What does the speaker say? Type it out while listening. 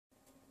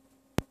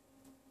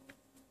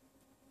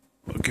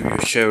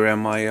show around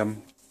my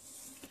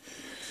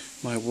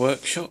my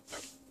workshop.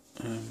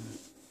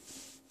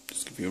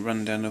 Just give you a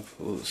rundown of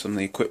some of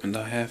the equipment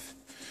I have.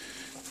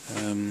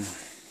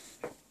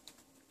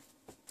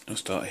 I'll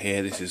start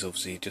here. This is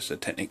obviously just a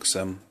Technics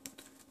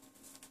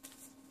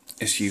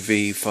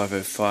SUV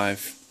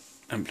 505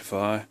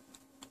 amplifier.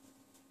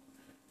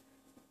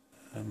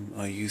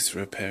 I use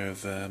through a pair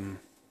of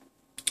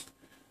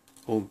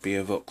old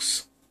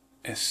Beavox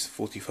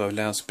S45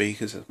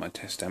 loudspeakers as my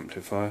test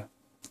amplifier.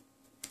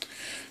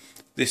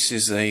 This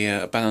is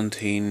a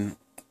Ballantine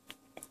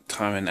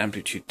time and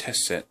amplitude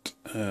test set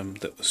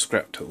that was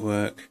scrapped at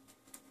work.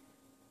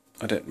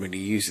 I don't really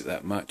use it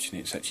that much, and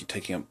it's actually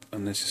taking up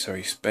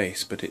unnecessary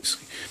space, but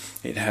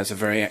it has a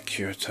very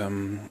accurate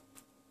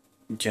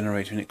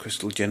generator in it,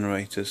 crystal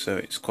generator, so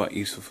it's quite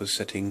useful for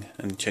setting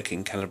and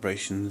checking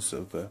calibrations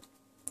of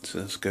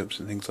oscilloscopes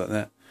and things like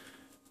that.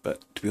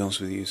 But to be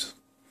honest with you, it's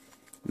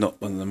not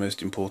one of the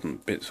most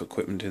important bits of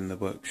equipment in the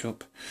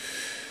workshop.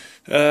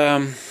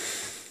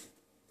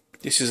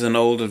 This is an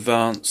old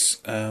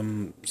advanced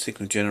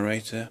signal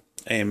generator,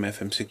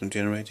 AM/FM signal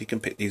generator. You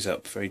can pick these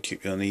up very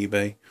cheaply on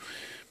eBay.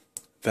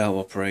 Valve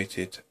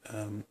operated.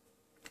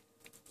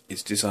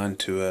 It's designed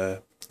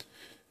to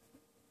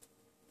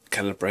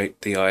calibrate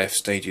the IF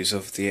stages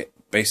of the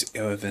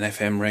of an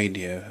FM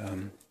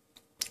radio.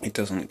 It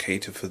doesn't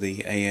cater for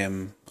the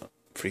AM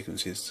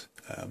frequencies.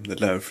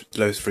 The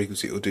lowest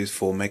frequency it will do is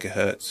 4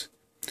 megahertz,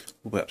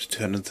 all the way up to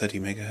 230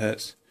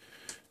 megahertz.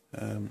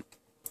 The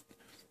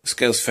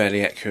scale's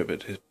fairly accurate,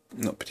 but it's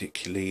not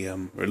particularly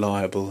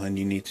reliable, and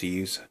you need to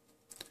use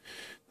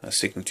a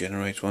signal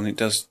generator on it.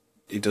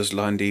 It does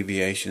line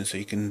deviation, so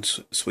you can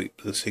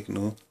sweep the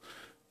signal.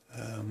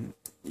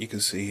 You can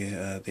see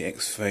the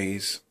X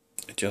phase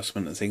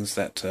adjustment and things.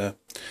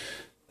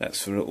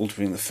 That's for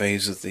altering the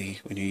phase of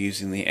when you're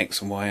using the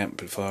X and Y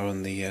amplifier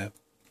on the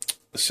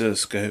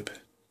oscilloscope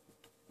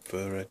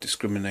for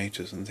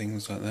discriminators and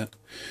things like that.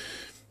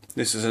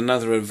 This is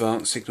another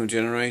advanced signal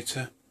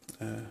generator.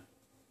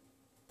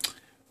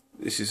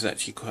 This is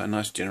actually quite a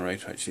nice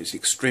generator. Actually, it's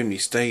extremely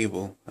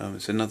stable.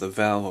 It's another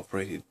valve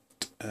operated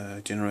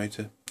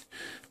generator.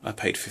 I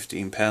paid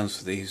 £15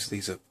 for these.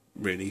 These are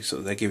really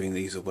they're giving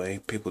these away.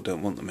 People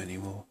don't want them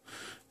anymore.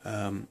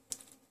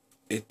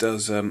 It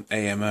does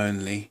AM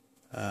only,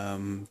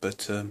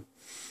 but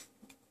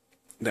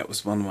that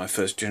was one of my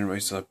first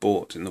generators I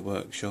bought in the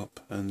workshop,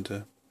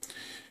 and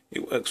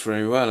it works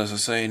very well, as I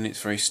say, and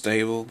it's very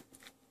stable.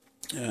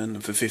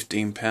 And for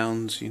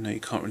 £15, you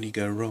can't really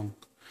go wrong.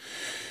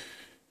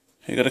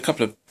 You've got a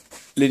couple of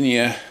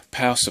linear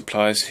power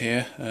supplies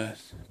here,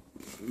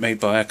 made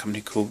by a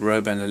company called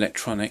Roban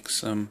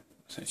Electronics.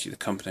 It's actually the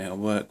company I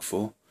work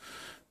for,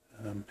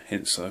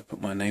 hence I put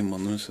my name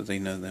on them so they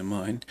know they're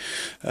mine.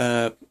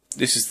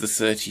 This is the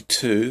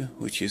 32,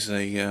 which is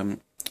a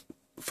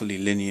fully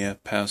linear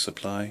power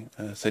supply,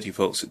 30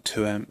 volts at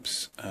 2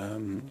 amps.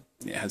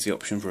 It has the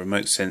option for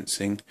remote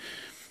sensing.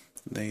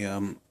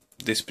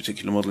 This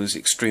particular model is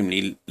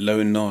extremely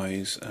low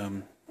noise,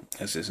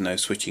 as there's no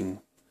switch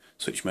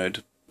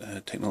mode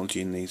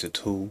technology in these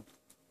at all.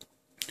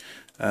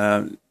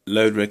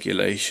 Load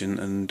regulation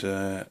and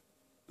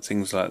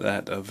things like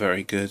that are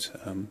very good,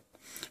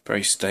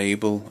 very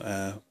stable,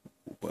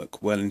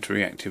 work well into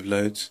reactive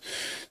loads.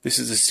 This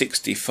is a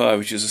 65,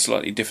 which is a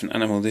slightly different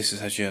animal. This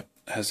has a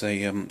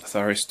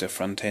thyristor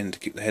front end to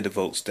keep the header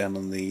volts down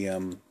on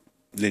the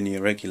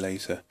linear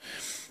regulator.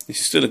 This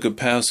is still a good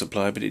power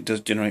supply, but it does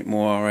generate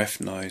more RF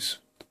noise,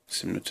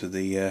 similar to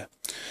the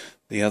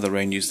other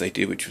ranges they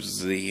did, which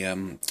was the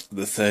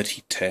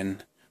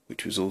 3010,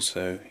 which was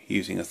also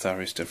using a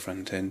thyristor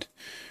front end.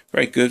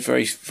 Very good,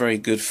 very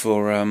good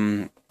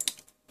for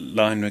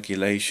line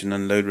regulation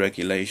and load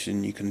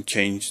regulation. You can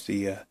change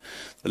the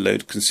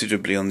load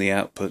considerably on the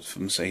output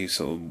from, say,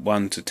 sort of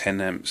 1 to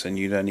 10 amps, and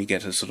you'd only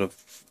get a sort of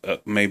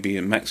maybe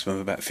a maximum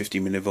of about 50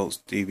 millivolts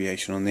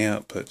deviation on the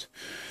output.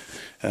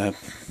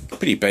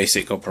 Pretty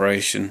basic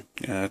operation,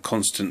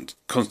 constant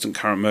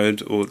current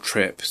mode or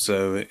trip.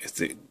 So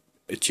if it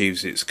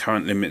achieves its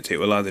current limit, it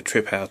will either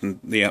trip out and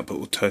the output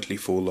will totally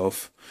fall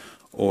off,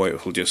 or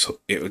it will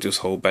just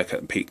hold back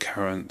at peak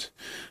current.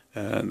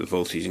 The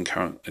voltage and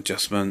current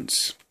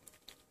adjustments.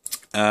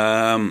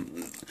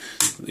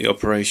 The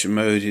operation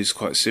mode is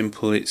quite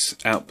simple.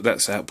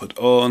 That's output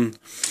on.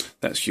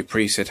 That's your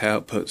preset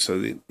output.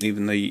 So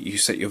even though you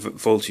set your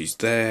voltage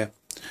there,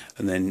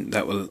 and then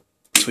that will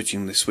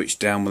switching the switch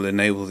down will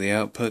enable the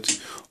output.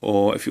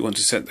 Or if you want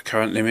to set the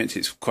current limit,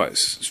 it's quite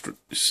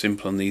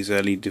simple on these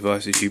early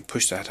devices. You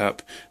push that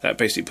up. That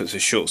basically puts a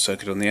short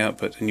circuit on the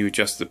output, and you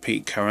adjust the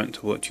peak current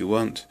to what you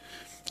want,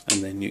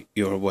 and then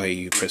you're away.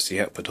 You press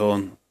the output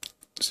on.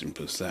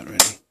 Simple as that,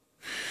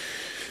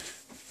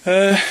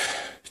 really.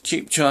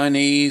 Cheap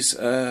Chinese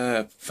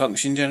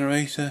function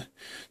generator.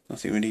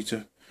 Nothing really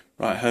to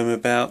write home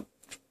about.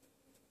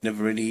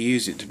 Never really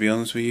use it, to be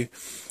honest with you.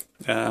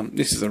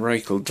 This is a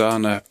Rakel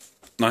Dana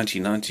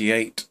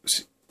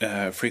 1998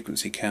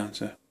 frequency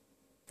counter.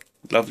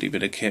 Lovely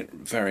bit of kit,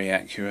 very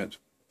accurate,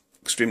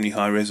 extremely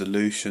high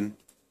resolution,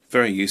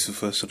 very useful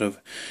for sort of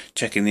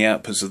checking the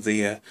outputs of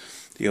the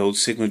old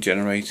signal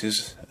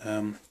generators.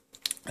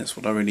 That's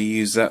what I really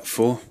use that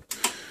for.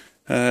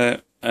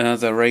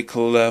 Another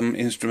Rakel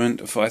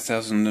instrument, a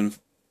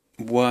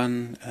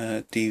 5001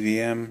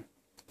 DVM,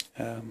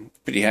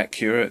 pretty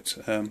accurate,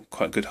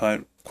 quite good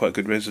height, quite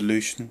good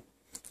resolution.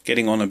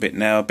 Getting on a bit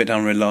now, a bit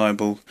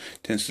unreliable,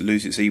 tends to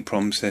lose its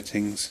EEPROM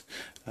settings.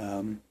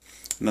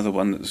 Another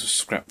one that's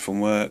scrapped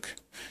from work,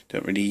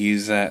 don't really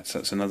use that. So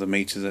that's another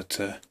meter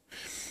that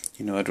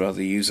I'd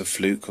rather use a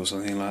Fluke or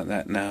something like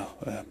that now.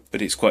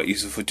 But it's quite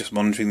useful for just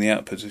monitoring the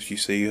output, as you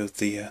see, of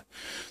the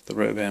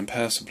Roband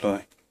power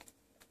supply.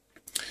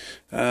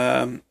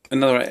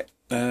 Another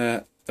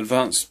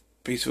advanced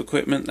piece of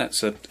equipment,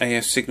 that's a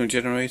AF signal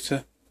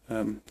generator,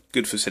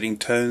 good for setting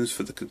tones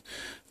for the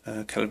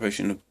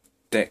calibration of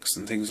decks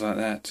and things like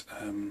that.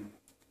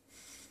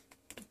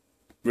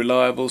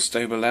 Reliable,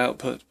 stable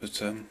output, but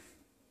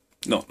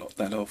not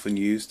that often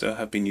used. I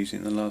have been using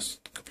it in the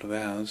last couple of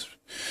hours.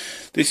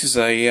 This is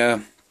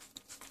the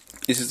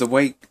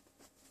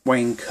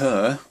Wayne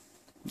Kerr.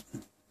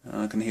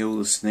 I can hear all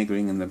the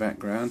sniggering in the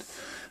background.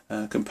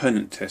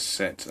 Component test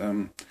set.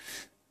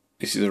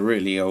 This is a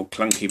really old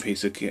clunky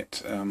piece of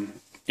kit.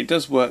 It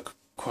does work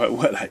quite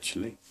well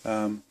actually.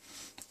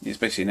 It's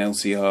basically an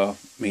LCR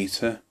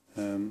meter.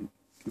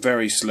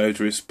 Very slow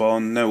to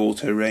respond, no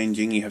auto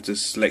ranging, you have to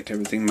select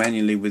everything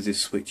manually with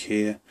this switch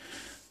here,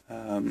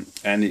 and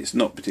it's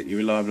not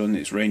particularly reliable on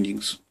its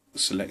ranging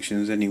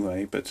selections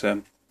anyway, but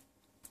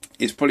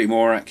it's probably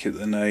more accurate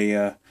than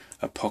a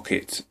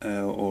pocket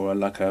or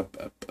like a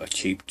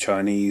cheap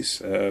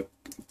Chinese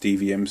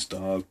DVM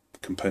style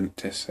component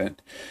test set.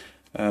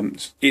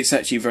 It's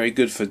actually very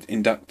good for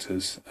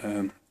inductors,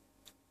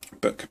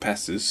 but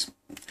capacitors,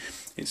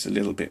 it's a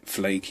little bit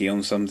flaky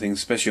on some things,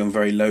 especially on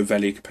very low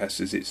value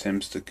capacitors. It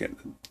tends to get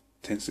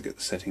the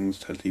settings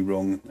totally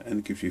wrong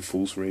and gives you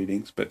false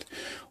readings. But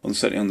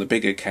certainly on the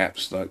bigger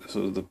caps, like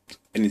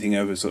anything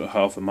over sort of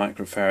half a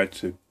microfarad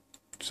to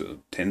sort of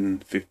 10,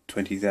 50,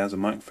 20,000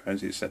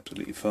 microfarads, it's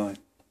absolutely fine.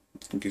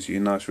 It gives you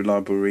nice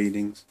reliable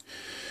readings.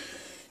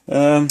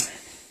 We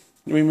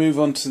move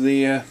on to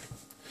the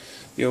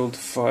old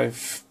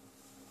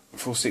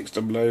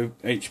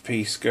 54600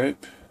 HP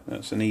scope.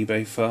 That's an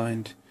eBay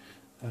find.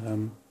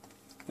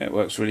 It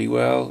works really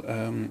well.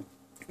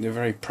 They're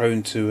very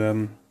prone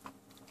to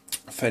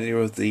failure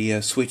of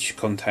the switch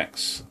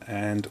contacts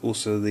and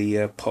also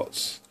the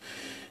pots.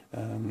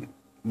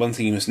 One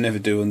thing you must never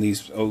do on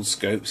these old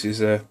scopes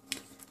is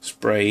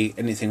spray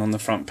anything on the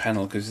front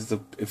panel, because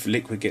if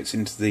liquid gets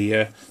into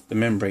the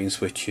membrane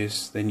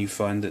switches, then you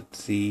find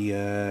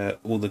that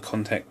all the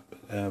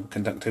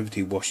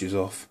conductivity washes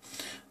off.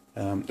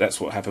 That's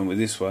what happened with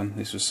this one.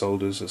 This was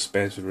sold as a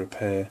spares for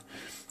repair.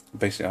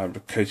 Basically, I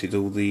coated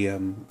all the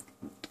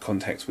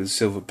contacts with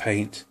silver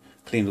paint,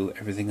 cleaned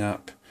everything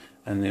up,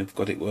 and they've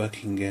got it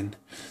working again.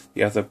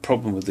 The other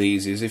problem with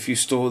these is if you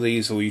store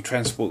these or you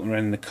transport them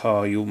around in the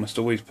car, you must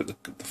always put the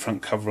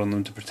front cover on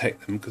them to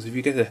protect them, because if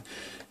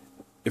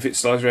it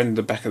slides around in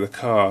the back of the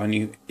car and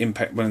you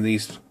impact one of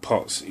these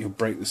pots, you'll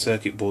break the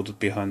circuit board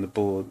behind the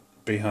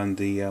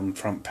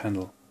front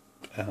panel,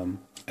 and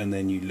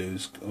then you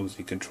lose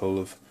obviously control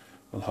of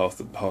half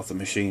the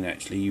machine.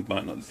 Actually, you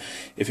might not.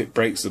 If it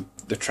breaks the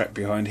track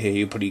behind here,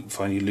 you'll probably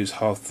find you lose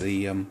half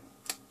the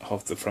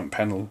front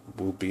panel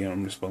will be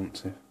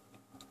unresponsive.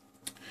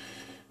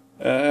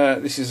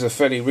 This is a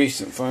fairly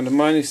recent find of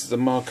mine. This is the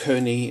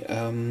Marconi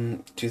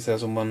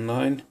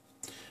 2019,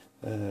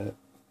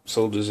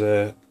 sold as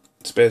a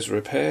spares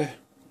repair.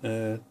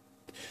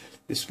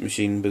 This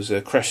machine was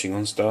crashing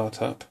on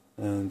startup,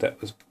 and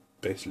that was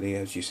basically,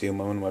 as you see on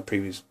one of my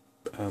previous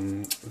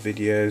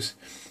videos,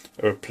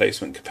 a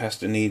replacement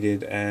capacitor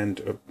needed and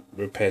a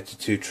repair to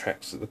 2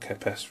 tracks that the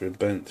capacitor had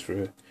burnt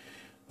through.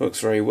 Works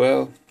very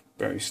well,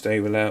 very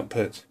stable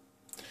output.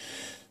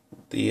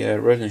 The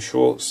Roland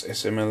Schwartz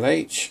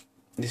SMLH.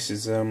 This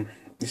is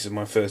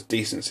my first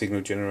decent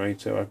signal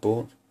generator I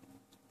bought.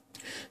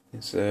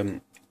 It's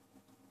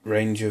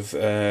range of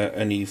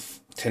only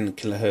 10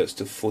 kilohertz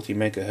to 40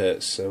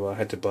 megahertz, so I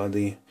had to buy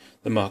the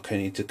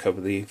Marconi to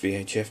cover the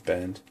VHF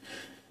band.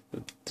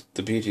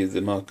 The beauty of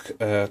the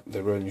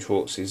Roland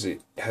Schwartz is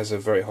it has a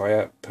very high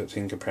output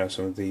in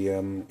comparison with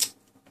the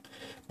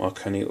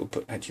Marconi. It will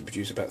actually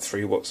produce about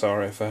 3 watts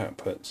RF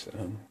output.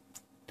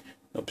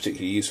 Not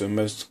particularly useful in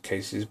most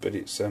cases, but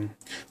it's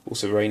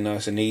also very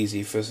nice and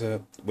easy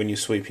for when you're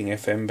sweeping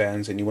FM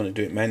bands and you want to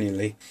do it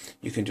manually.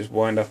 You can just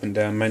wind up and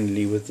down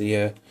manually with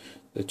the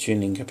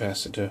tuning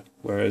capacitor,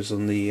 whereas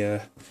on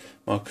the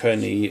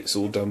Marconi it's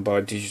all done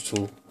by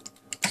digital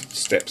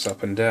steps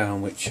up and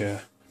down, which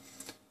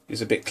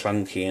is a bit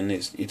clunky, and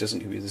it doesn't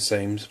give you the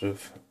same sort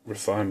of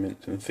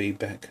refinement and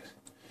feedback.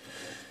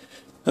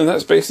 And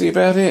that's basically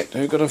about it.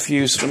 We've got a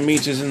few sort of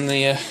meters in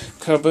the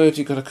cupboard.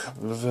 You've got a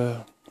couple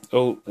of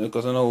I've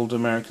got an old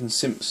American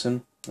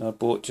Simpson I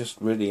bought just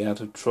really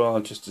out of trial,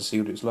 just to see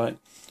what it's like.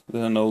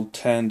 There's an old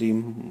Tandy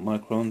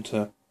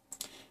micronta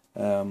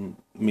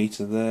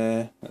meter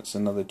there. That's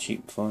another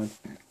cheap find.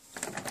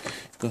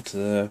 Got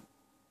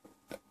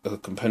a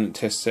component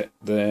test set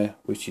there,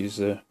 which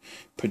is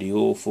pretty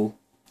awful,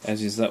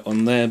 as is that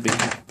one there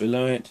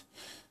below it.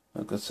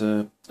 I've got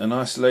an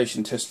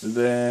isolation tester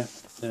there,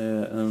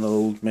 and an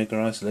old Mega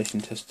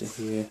isolation tester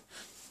here.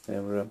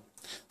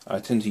 I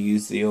tend to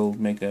use the old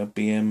Mega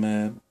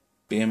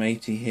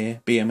BM80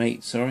 here,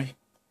 BM8 sorry,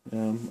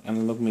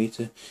 analog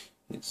meter.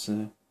 It's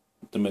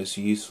the most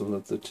useful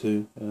of the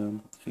two,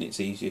 and it's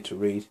easier to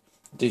read.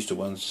 The digital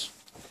one's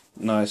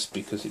nice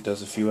because it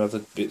does a few other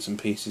bits and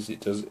pieces.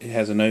 It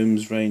has an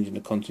ohms range and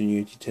a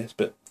continuity test,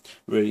 but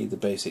really the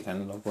basic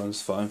analog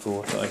one's fine for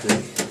what I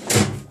do.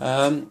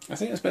 I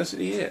think that's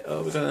basically it.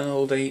 We've got an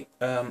old the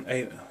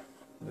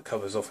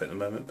cover's off at the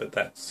moment, but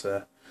that's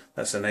an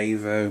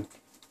Avo,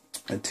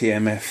 a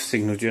TMF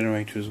signal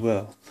generator as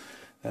well.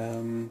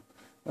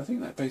 I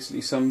think that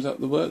basically sums up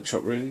the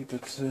workshop really,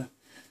 but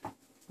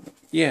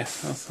yeah,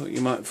 I thought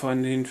you might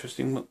find it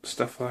interesting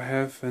stuff I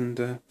have,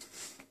 and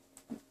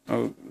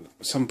I'll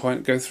at some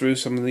point go through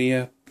some of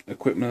the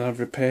equipment I've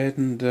repaired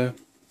and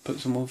put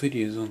some more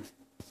videos on.